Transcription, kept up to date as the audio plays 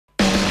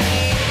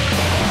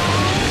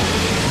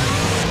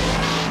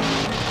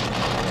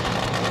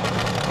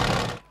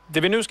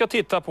Det vi nu ska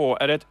titta på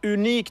är ett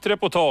unikt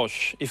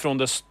reportage ifrån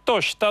det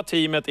största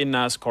teamet i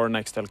NASCAR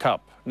Nextel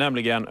Cup,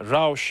 nämligen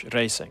Roush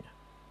Racing.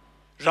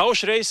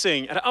 Roush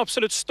Racing är det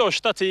absolut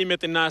största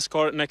teamet i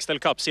NASCAR Nextel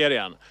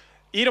Cup-serien.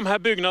 I de här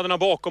byggnaderna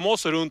bakom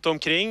oss och runt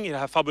omkring i det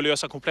här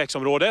fabulösa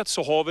komplexområdet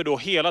så har vi då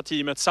hela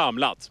teamet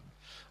samlat.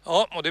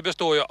 Ja, och det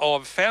består ju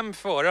av 5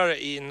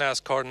 förare i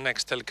NASCAR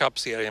Nextel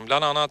Cup-serien.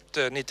 Bland annat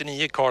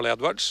 99 Carl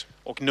Edwards.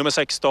 Och nummer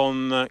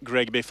 16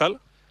 Greg Biffle.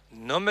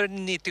 Nummer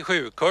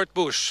 97 Kurt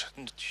Busch,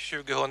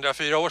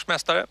 2004 års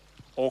mästare.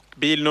 Och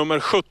bil nummer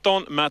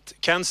 17 Matt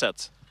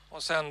Kenseth.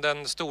 Och sen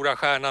den stora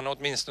stjärnan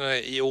åtminstone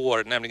i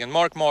år, nämligen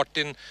Mark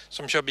Martin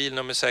som kör bil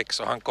nummer 6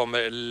 och han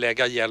kommer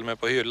lägga hjälmen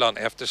på hyllan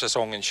efter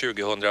säsongen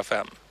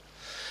 2005.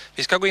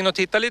 Vi ska gå in och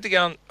titta lite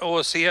grann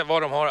och se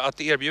vad de har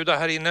att erbjuda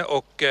här inne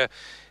och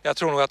jag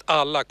tror nog att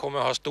alla kommer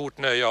ha stort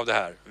nöje av det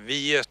här.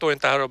 Vi står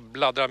inte här och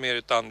bladdrar mer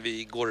utan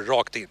vi går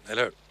rakt in,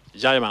 eller hur?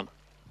 Jajamän.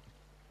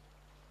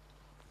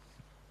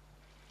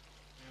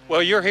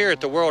 Well, you're here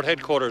at the world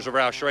headquarters of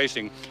Roush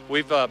Racing.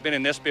 We've been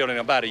in this building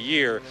about a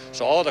year,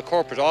 so all the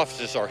corporate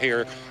offices are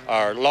here.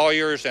 Our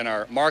lawyers and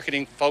our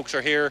marketing folks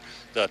are here.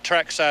 The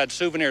trackside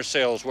souvenir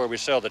sales where we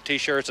sell the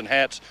t-shirts and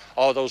hats,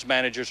 all those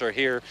managers are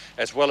here,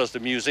 as well as the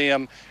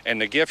museum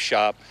and the gift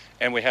shop.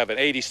 And we have an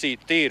 80-seat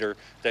theater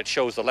that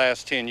shows the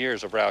last 10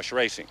 years of Roush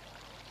Racing.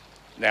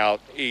 Now,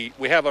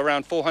 we have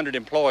around 400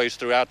 employees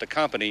throughout the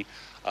company.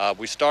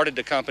 We started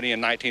the company in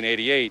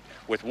 1988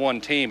 with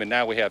one team, and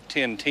now we have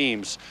 10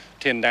 teams,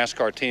 10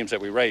 NASCAR teams that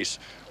we race.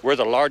 We're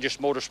the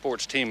largest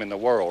motorsports team in the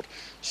world,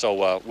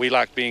 so we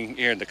like being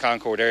here in the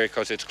Concord area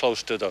because it's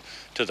close to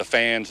the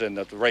fans and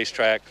the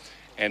racetrack.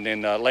 And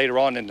then later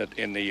on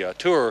in the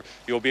tour,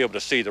 you'll be able to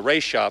see the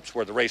race shops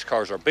where the race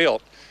cars are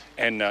built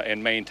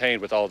and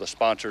maintained with all the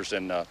sponsors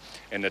and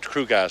the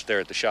crew guys there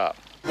at the shop.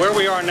 Where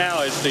we are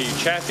now is the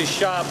chassis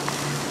shop.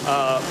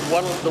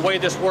 The way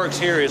this works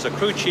here is a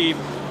crew chief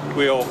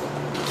will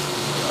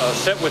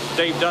sit with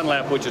Dave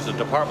Dunlap, which is the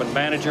department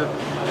manager,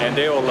 and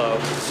they'll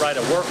write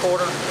a work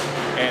order,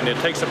 and it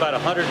takes about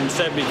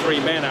 173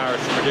 man-hours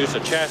to produce a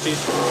chassis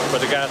for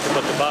the guys to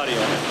put the body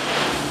on it.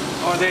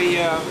 Are they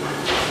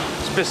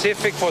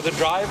specific for the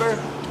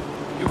driver?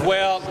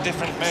 Well,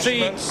 different see,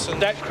 measurements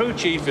that crew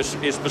chief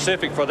is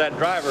specific for that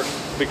driver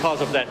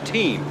because of that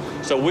team.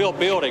 So we'll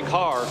build a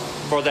car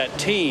for that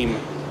team,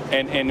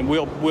 and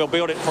we'll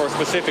build it for a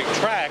specific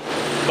track,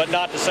 but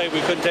not to say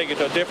we couldn't take it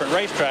to a different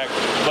racetrack.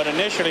 But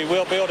initially,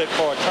 we'll build it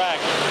for a track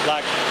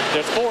like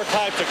there's 4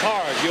 types of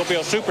cars. You'll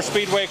build super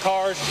speedway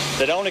cars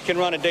that only can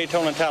run at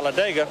Daytona and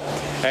Talladega,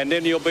 and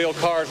then you'll build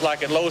cars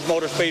like at Lowe's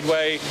Motor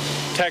Speedway,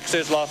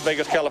 Texas, Las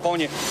Vegas,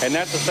 California, and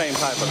that's the same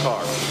type of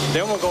car.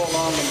 Then we'll go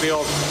along and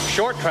build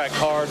short track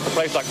cars for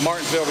places like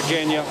Martinsville,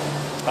 Virginia,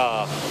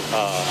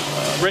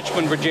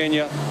 Richmond,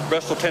 Virginia,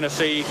 Bristol,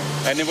 Tennessee,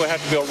 and then we'll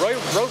have to build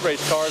road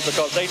race cars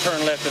because they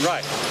turn left and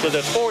right. So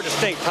there's 4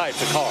 distinct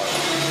types of cars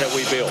that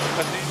we build.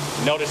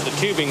 Notice the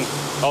tubing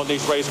on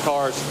these race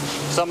cars.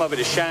 Some of it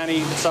is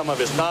shiny, some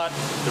of it's not.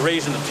 The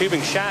reason the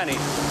tubing's shiny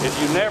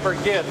is you never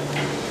get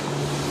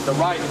the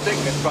right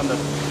thickness from the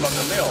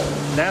mill.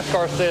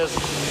 NASCAR says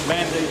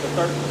mandates a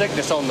certain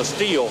thickness on the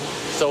steel,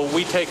 so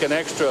we take an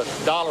extra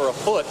 $1 a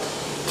foot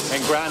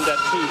and grind that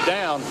tube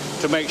down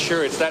to make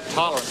sure it's that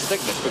tolerant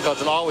thickness, because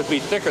it'll always be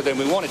thicker than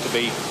we want it to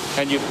be,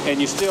 and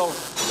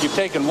you've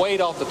taken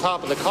weight off the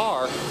top of the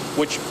car,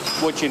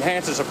 which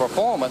enhances the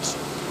performance,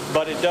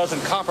 but it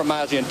doesn't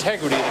compromise the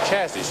integrity of the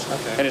chassis,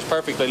 okay. And it's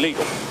perfectly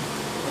legal.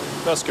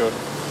 That's good.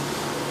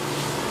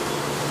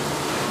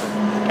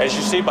 As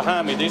you see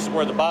behind me, this is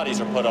where the bodies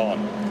are put on.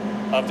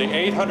 Of the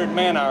 800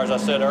 man-hours I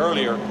said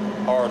earlier,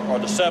 or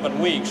the 7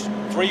 weeks,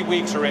 3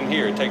 weeks are in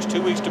here. It takes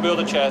 2 weeks to build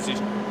the chassis,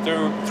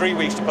 3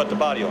 weeks to put the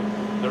body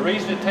on. The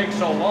reason it takes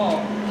so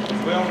long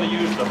is we only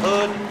use the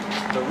hood,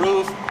 the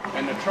roof,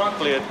 and the trunk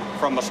lid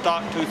from a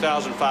stock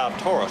 2005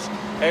 Taurus.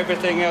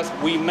 Everything else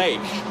we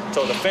make.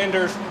 So the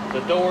fenders, the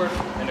doors,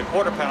 and the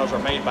quarter panels are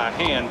made by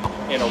hand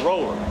in a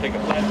roller. Take a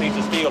flat piece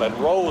of steel and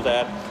roll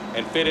that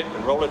and fit it,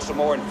 and roll it some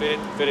more and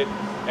fit it,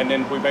 and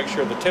then we make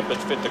sure the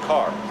templates fit the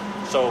car.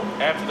 So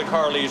after the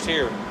car leaves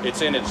here,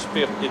 it's ended his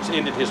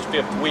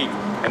 5th week,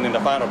 and then the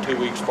final 2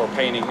 weeks for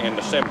painting and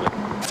assembly.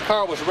 This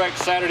car was wrecked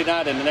Saturday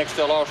night in the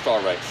Nextel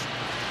All-Star race.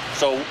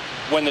 So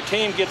when the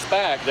team gets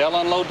back, they'll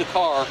unload the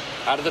car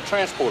out of the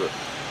transporter.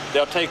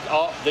 They'll take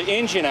the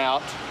engine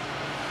out,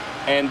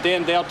 and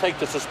then they'll take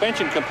the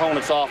suspension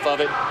components off of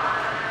it,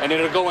 and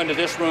it'll go into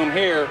this room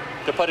here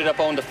to put it up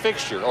on the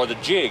fixture or the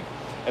jig.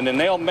 And then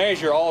they'll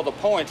measure all the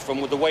points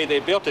from the way they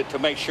built it to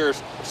make sure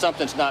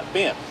something's not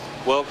bent.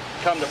 Well,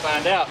 come to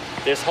find out,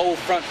 this whole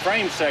front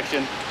frame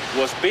section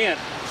was bent,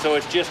 so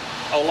it's just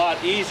a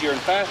lot easier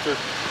and faster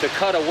to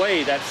cut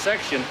away that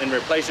section and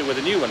replace it with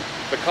a new one.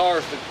 The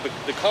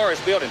car is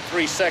built in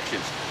 3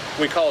 sections.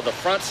 We call the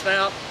front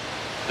snout,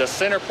 the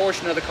center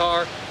portion of the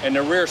car, and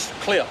the rear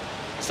clip.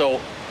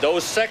 So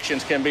those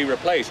sections can be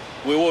replaced.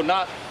 We will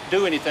not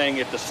do anything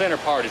if the center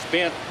part is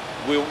bent.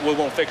 We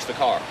won't fix the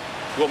car.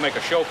 We'll make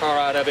a show car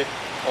out of it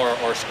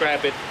or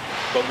scrap it,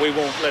 but we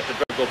won't let the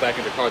driver go back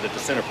in the car that the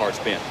center part's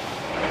bent.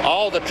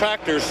 All the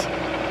tractors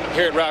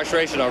here at Roush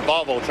Racing are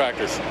Volvo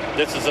tractors.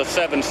 This is a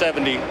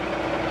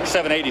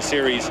 780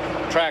 series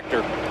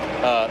tractor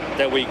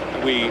that we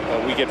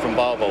get from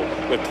Volvo,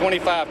 with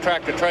 25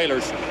 tractor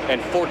trailers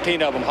and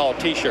 14 of them haul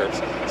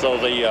T-shirts. So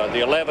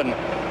the 11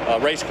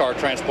 race car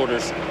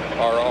transporters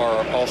are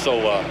also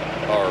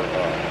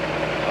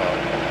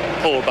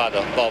pulled by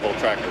the Volvo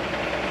tractor.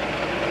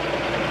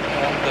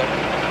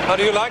 And, how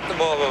do you like the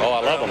Volvo? Oh,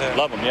 I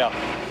love them, yeah.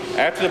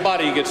 After the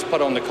body gets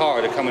put on the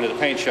car, they come into the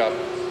paint shop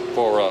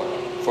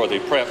for the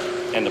prep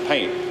and the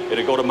paint.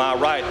 It'll go to my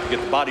right to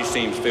get the body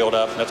seams filled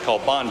up. That's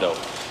called Bondo.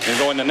 Then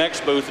go in the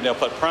next booth and they'll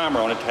put primer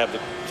on it to have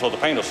so the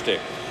paint will stick.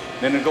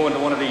 Then they'll go into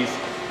one of these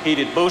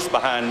heated booths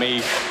behind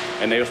me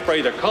and they'll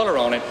spray their color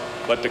on it,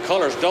 but the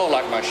color's dull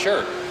like my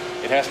shirt.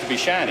 It has to be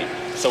shiny.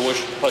 So we'll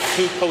put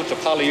 2 coats of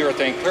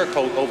polyurethane clear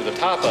coat over the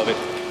top of it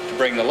to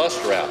bring the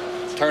luster out.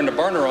 Turn the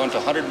burner on to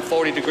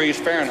 140 degrees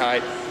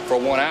Fahrenheit for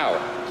 1 hour.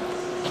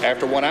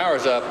 After 1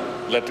 hour's up,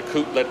 let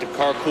the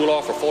car cool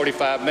off for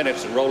 45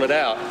 minutes and roll it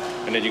out,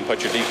 and then you can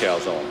put your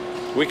decals on.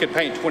 We could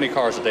paint 20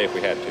 cars a day if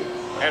we had to.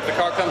 After the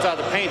car comes out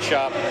of the paint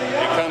shop,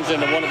 it comes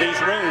into one of these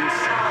rooms.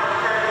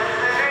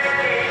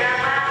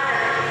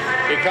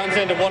 It comes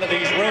into one of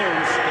these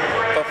rooms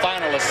for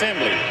final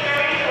assembly.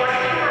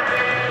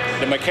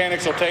 The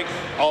mechanics will take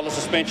all the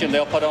suspension,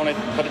 they'll put on it,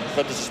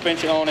 put the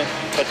suspension on it,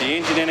 put the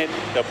engine in it,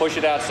 they'll push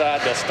it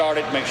outside, they'll start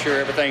it, make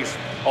sure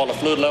all the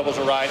fluid levels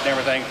are right and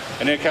everything,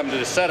 and then come to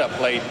the setup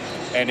plate,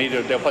 and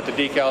either they'll put the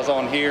decals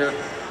on here,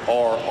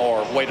 or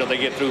wait till they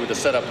get through with the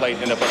setup plate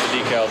and they'll put the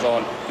decals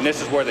on. And this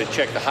is where they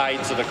check the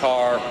heights of the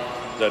car,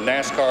 the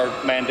NASCAR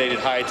mandated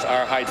heights,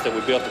 our heights that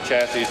we built the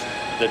chassis,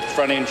 the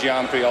front end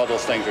geometry, all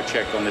those things are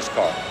checked on this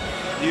car.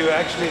 Do you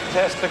actually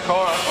test the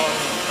car on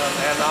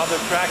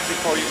other tracks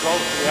before you go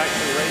to the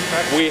actual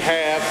racetrack? We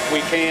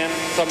can.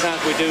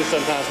 Sometimes we do,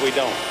 sometimes we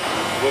don't.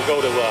 We'll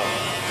go to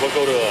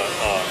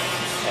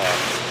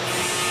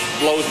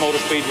Lowe's Motor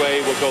Speedway.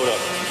 We'll go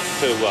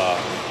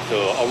to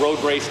a road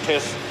race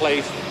test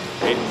place.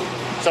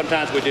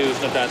 Sometimes we do,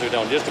 sometimes we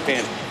don't. It just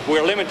depends.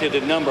 We're limited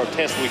in the number of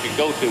tests we could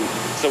go to,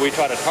 so we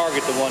try to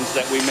target the ones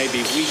that we may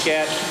be weak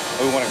at,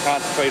 or we want to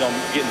concentrate on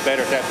getting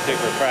better at that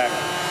particular track.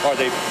 Or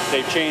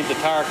they've changed the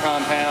tire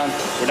compound,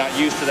 we're not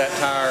used to that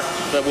tire,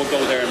 so we'll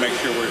go there and make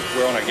sure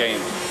we're on our game.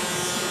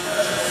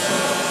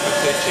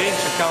 They change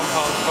the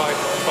compound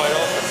quite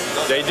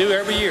often. They do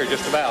every year,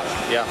 just about,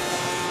 yeah.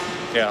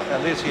 Yeah.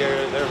 And this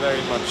year they're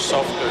very much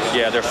softer.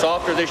 Yeah, they're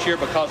softer this year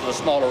because of the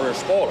smaller rear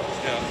spoiler.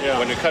 Yeah.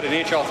 When they cut an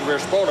inch off the rear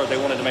spoiler, they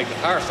wanted to make the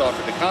tire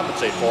softer to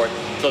compensate for it,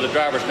 so the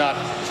driver's not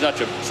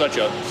such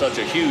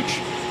a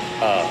huge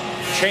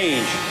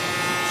change.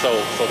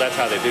 So that's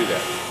how they do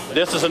that.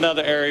 This is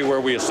another area where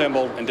we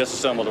assemble and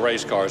disassemble the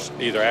race cars,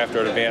 either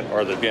after an event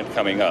or the event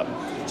coming up.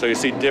 So you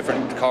see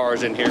different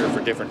cars in here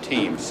for different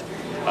teams.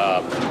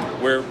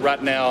 We're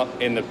right now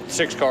in the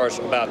 6 cars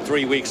about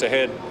 3 weeks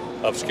ahead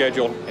of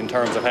schedule in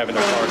terms of having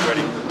their cars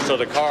ready. So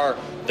the car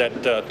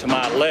that to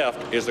my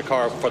left is the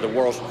car for the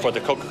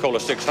Coca-Cola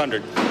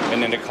 600,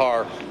 and then the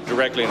car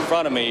directly in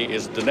front of me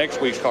is the next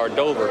week's car,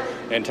 Dover,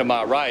 and to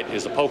my right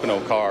is the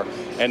Pocono car,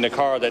 and the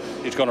car that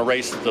is going to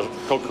race the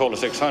Coca-Cola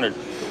 600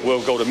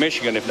 will go to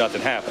Michigan if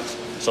nothing happens.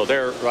 So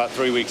they're right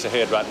 3 weeks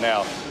ahead right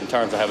now in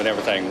terms of having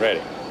everything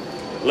ready.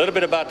 A little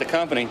bit about the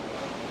company.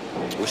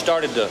 We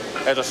started,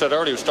 as I said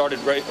earlier, we started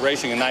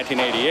racing in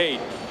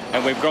 1988,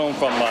 and we've grown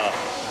from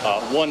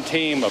one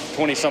team of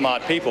 20 some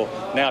odd people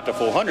now to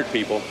 400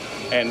 people,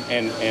 and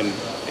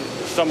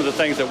some of the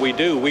things that we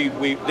do,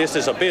 this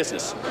is a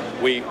business.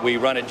 We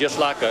run it just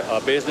like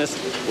a business.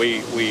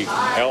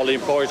 All the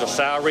employees are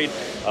salaried.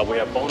 We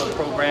have bonus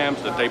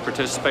programs that they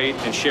participate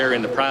and share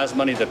in the prize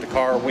money that the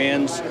car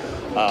wins.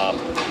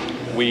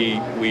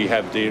 We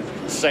have the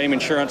same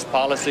insurance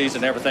policies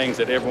and everything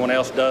that everyone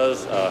else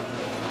does.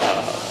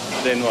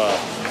 Then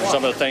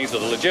some of the things, the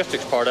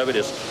logistics part of it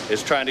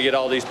is trying to get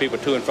all these people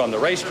to and from the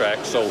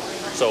racetrack. So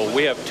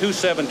we have 2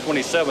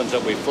 727s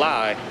that we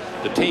fly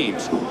the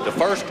teams. The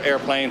first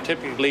airplane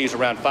typically leaves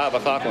around 5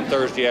 o'clock on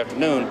Thursday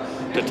afternoon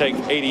to take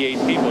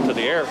 88 people to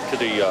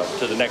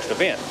the next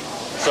event.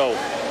 So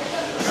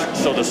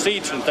the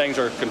seats and things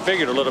are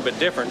configured a little bit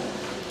different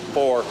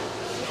for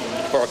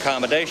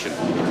accommodation.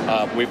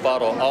 We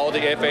follow all the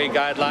FAA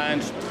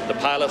guidelines. The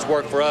pilots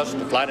work for us.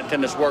 The flight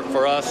attendants work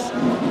for us.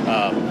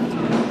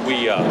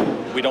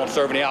 We don't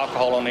serve any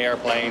alcohol on the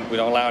airplane. We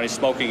don't allow any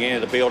smoking in any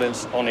of the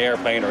buildings on the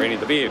airplane or any of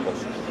the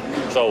vehicles.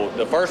 So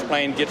the first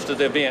plane gets to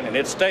the event and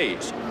it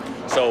stays.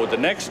 So the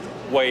next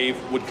wave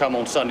would come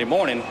on Sunday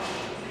morning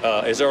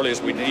as early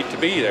as we need to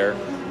be there.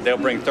 They'll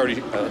bring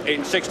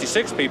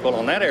 66 people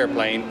on that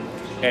airplane,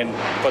 and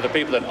for the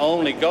people that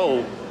only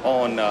go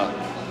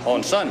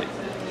on Sunday.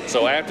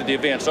 So after the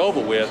event's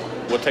over with,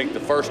 we'll take the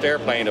first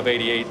airplane of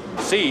 88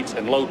 seats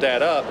and load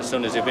that up as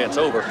soon as the event's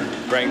over,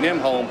 bring them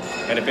home,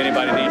 and if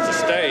anybody needs to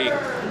stay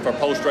for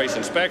post-race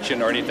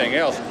inspection or anything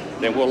else,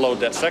 then we'll load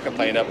that second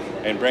plane up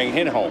and bring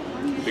him home.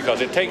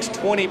 Because it takes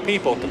 20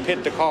 people to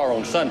pit the car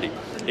on Sunday.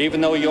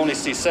 Even though you only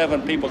see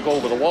 7 people go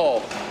over the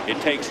wall, it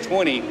takes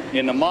 20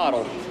 in the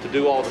model to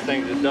do all the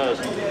things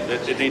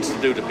that it needs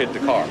to do to pit the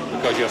car.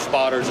 Because you have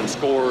spotters and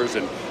scorers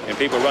and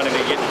people running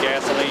and getting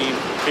gasoline,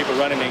 people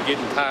running and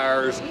getting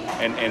tires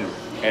and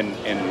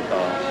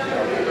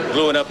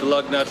gluing up the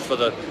lug nuts for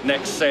the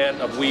next set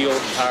of wheels,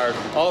 tires.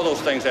 All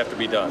those things have to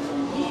be done.